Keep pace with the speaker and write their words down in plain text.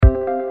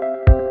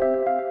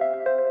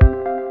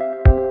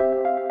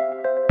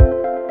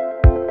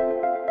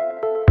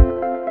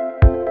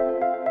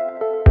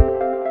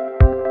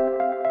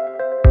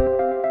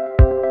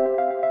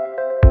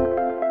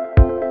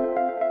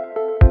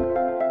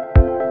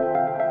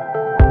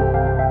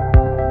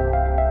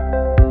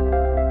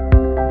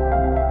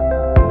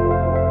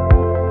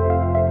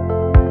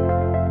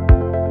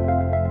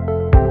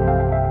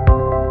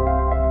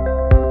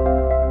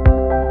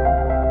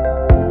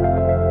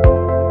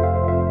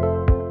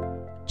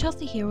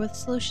Chelsea here with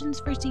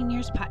Solutions for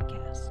Seniors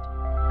podcast.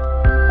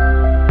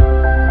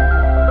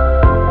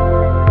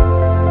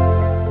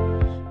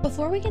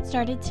 Before we get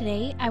started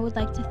today, I would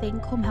like to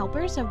thank Home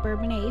Helpers of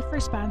Bourbonnais for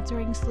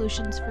sponsoring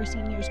Solutions for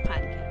Seniors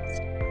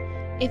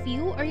podcast. If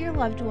you or your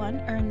loved one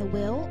are in the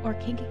Will or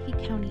Kankakee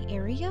County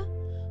area,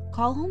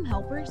 call Home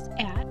Helpers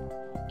at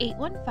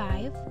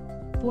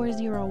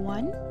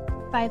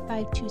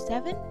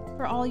 815-401-5527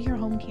 for all your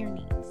home care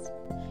needs.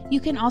 You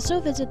can also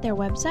visit their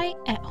website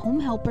at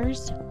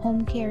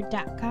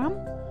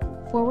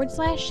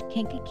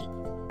homehelpershomecare.com/Kankakee.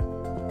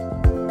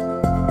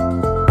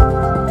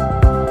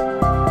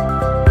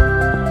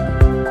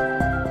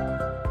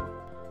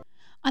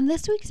 On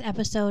this week's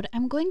episode,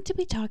 I'm going to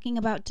be talking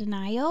about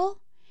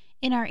denial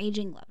in our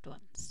aging loved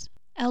ones.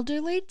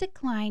 Elderly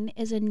decline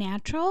is a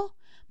natural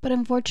but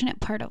unfortunate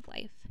part of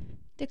life.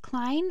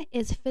 Decline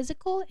is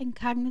physical and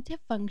cognitive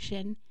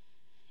function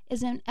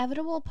is an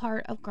inevitable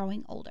part of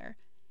growing older,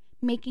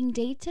 making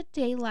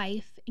day-to-day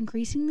life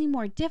increasingly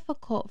more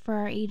difficult for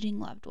our aging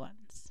loved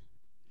ones.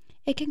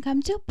 It can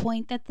come to a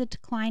point that the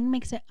decline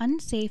makes it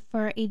unsafe for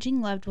our aging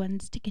loved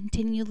ones to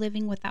continue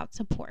living without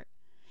support,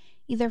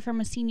 either from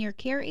a senior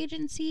care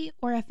agency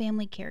or a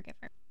family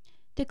caregiver.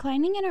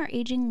 Declining in our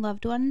aging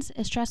loved ones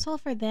is stressful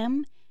for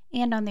them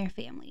and on their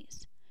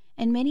families,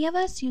 and many of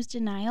us use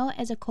denial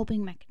as a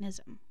coping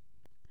mechanism.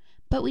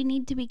 But we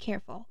need to be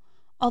careful.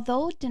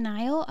 Although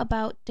denial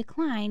about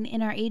decline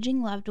in our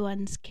aging loved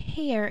ones'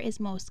 care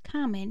is most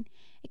common,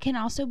 it can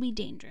also be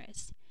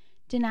dangerous.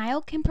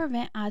 Denial can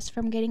prevent us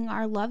from getting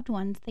our loved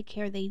ones the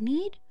care they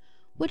need,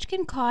 which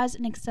can cause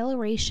an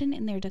acceleration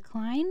in their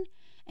decline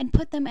and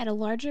put them at a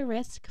larger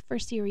risk for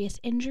serious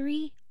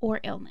injury or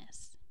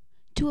illness.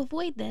 To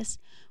avoid this,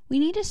 we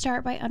need to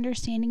start by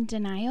understanding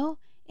denial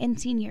in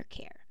senior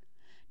care.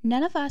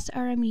 None of us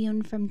are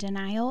immune from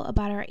denial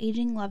about our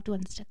aging loved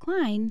ones'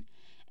 decline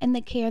and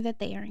the care that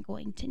they are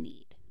going to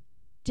need.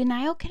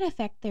 Denial can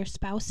affect their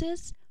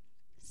spouses,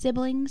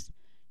 siblings,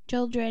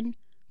 children,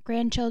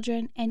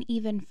 grandchildren, and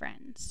even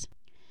friends.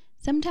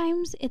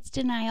 Sometimes it's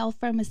denial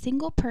from a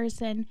single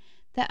person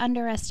that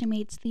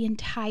underestimates the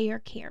entire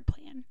care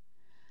plan.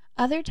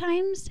 Other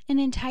times, an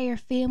entire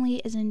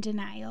family is in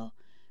denial,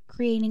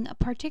 creating a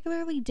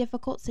particularly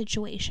difficult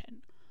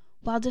situation.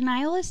 While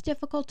denial is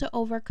difficult to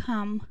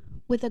overcome,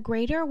 with a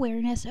greater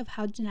awareness of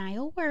how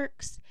denial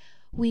works,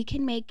 we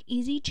can make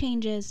easy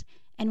changes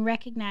and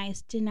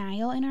recognize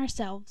denial in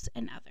ourselves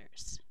and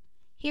others.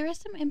 Here is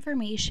some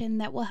information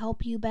that will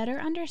help you better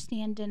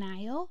understand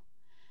denial,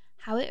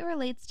 how it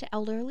relates to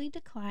elderly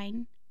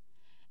decline,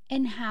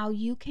 and how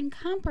you can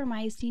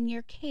compromise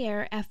senior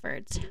care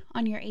efforts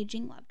on your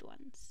aging loved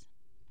ones.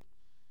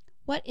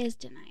 What is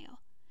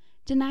denial?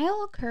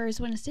 Denial occurs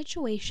when a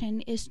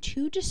situation is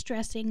too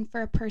distressing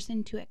for a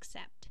person to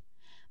accept.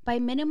 By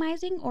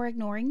minimizing or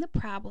ignoring the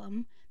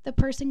problem, the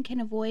person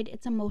can avoid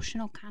its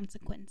emotional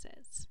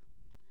consequences.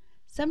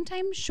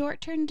 Sometimes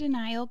short-term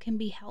denial can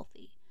be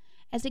healthy,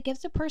 as it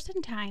gives a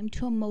person time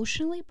to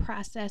emotionally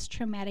process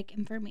traumatic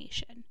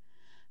information.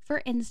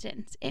 For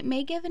instance, it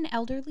may give an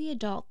elderly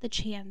adult the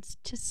chance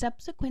to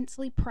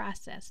subsequently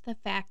process the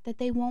fact that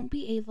they won't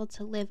be able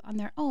to live on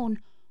their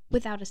own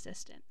without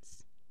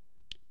assistance.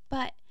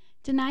 But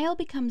denial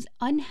becomes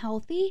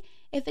unhealthy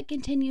if it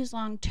continues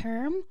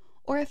long-term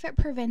or if it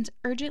prevents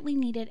urgently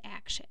needed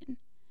action.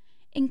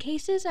 In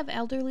cases of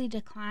elderly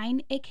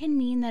decline, it can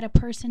mean that a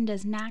person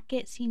does not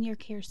get senior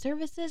care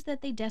services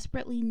that they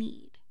desperately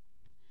need.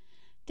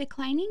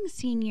 Declining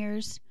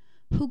seniors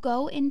who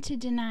go into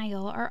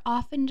denial are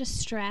often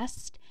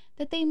distressed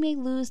that they may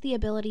lose the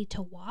ability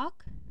to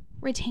walk,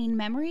 retain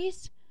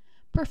memories,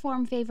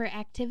 perform favorite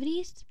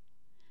activities,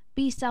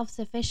 be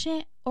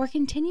self-sufficient, or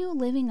continue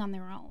living on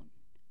their own.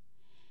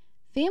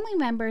 Family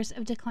members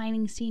of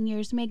declining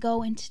seniors may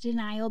go into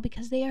denial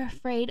because they are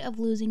afraid of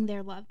losing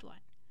their loved one,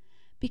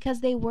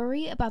 because they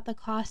worry about the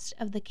cost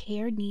of the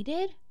care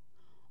needed,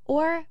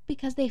 or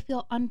because they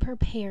feel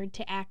unprepared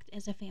to act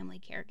as a family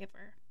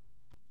caregiver.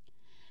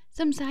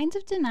 Some signs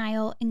of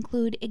denial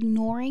include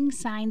ignoring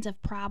signs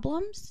of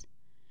problems,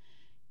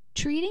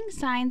 treating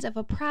signs of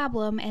a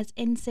problem as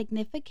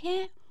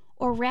insignificant,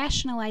 or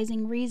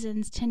rationalizing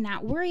reasons to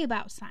not worry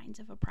about signs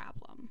of a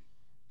problem.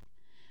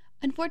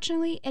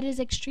 Unfortunately, it is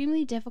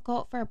extremely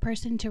difficult for a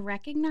person to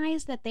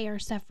recognize that they are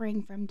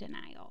suffering from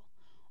denial,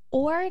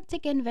 or to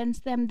convince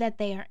them that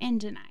they are in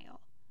denial.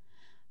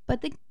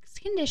 But this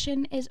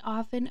condition is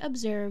often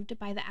observed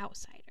by the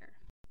outsider.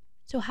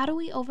 So how do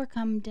we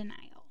overcome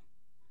denial?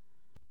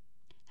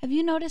 Have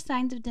you noticed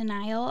signs of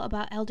denial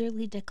about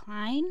elderly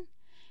decline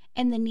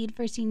and the need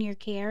for senior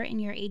care in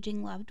your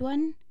aging loved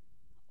one,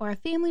 or a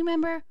family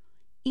member,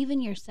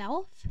 even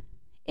yourself?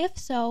 If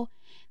so,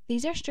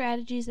 these are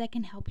strategies that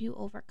can help you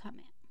overcome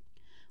it.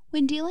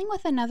 When dealing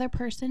with another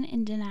person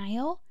in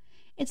denial,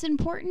 it's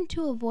important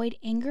to avoid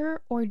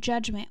anger or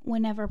judgment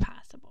whenever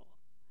possible.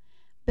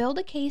 Build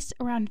a case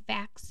around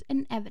facts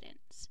and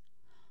evidence.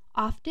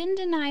 Often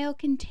denial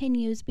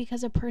continues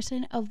because a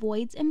person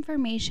avoids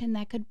information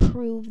that could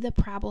prove the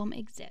problem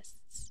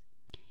exists.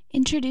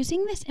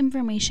 Introducing this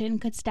information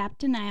could stop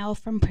denial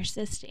from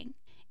persisting.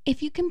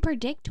 If you can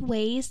predict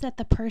ways that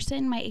the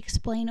person might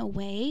explain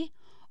away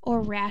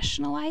or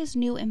rationalize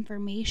new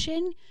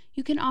information,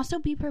 you can also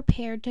be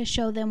prepared to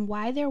show them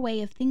why their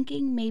way of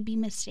thinking may be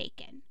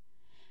mistaken.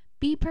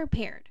 Be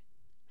prepared.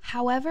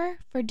 However,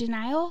 for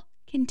denial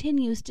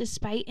continues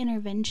despite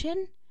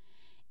intervention,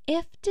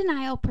 if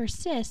denial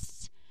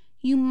persists,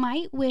 you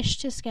might wish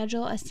to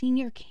schedule a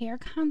senior care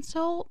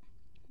consult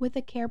with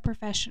a care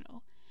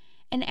professional.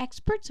 An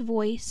expert's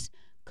voice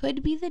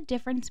could be the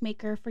difference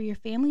maker for your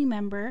family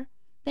member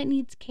that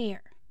needs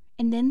care,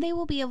 and then they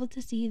will be able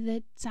to see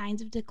the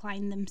signs of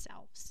decline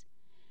themselves.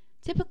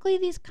 Typically,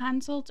 these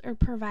consults are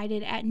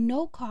provided at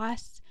no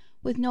cost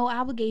with no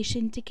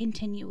obligation to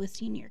continue with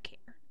senior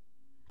care.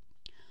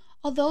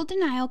 Although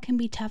denial can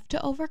be tough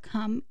to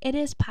overcome, it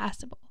is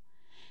possible.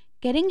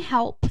 Getting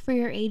help for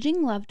your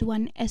aging loved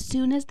one as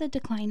soon as the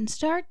decline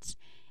starts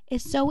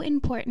is so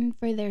important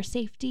for their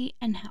safety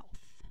and health.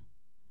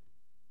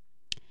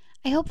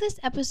 I hope this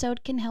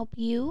episode can help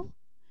you,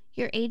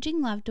 your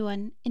aging loved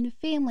one, and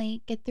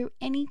family get through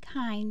any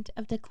kind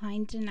of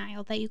decline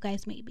denial that you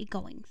guys may be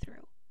going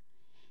through.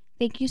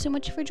 Thank you so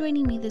much for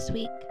joining me this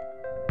week.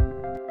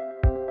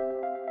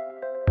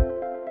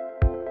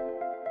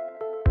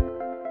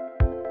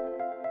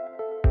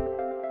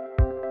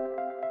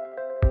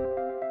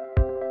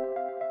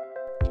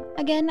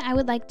 Again, I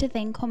would like to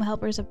thank Home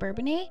Helpers of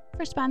Bourbonnais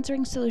for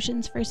sponsoring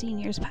Solutions for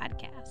Seniors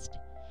podcast.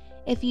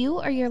 If you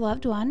or your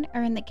loved one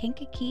are in the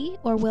Kankakee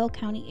or Will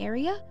County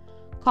area,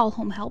 call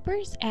Home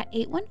Helpers at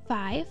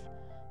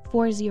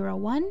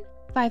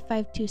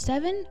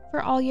 815-401-5527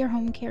 for all your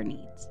home care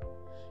needs.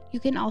 You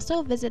can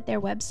also visit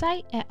their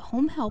website at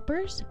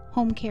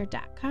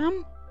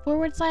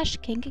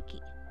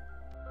homehelpershomecare.com/Kankakee.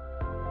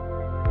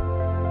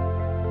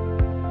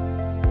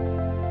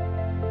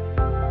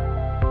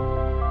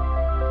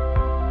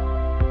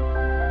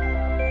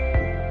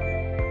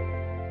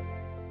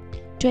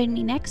 Join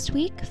me next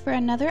week for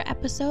another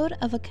episode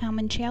of a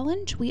common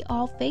challenge we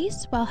all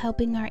face while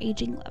helping our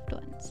aging loved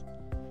ones.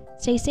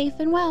 Stay safe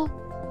and well.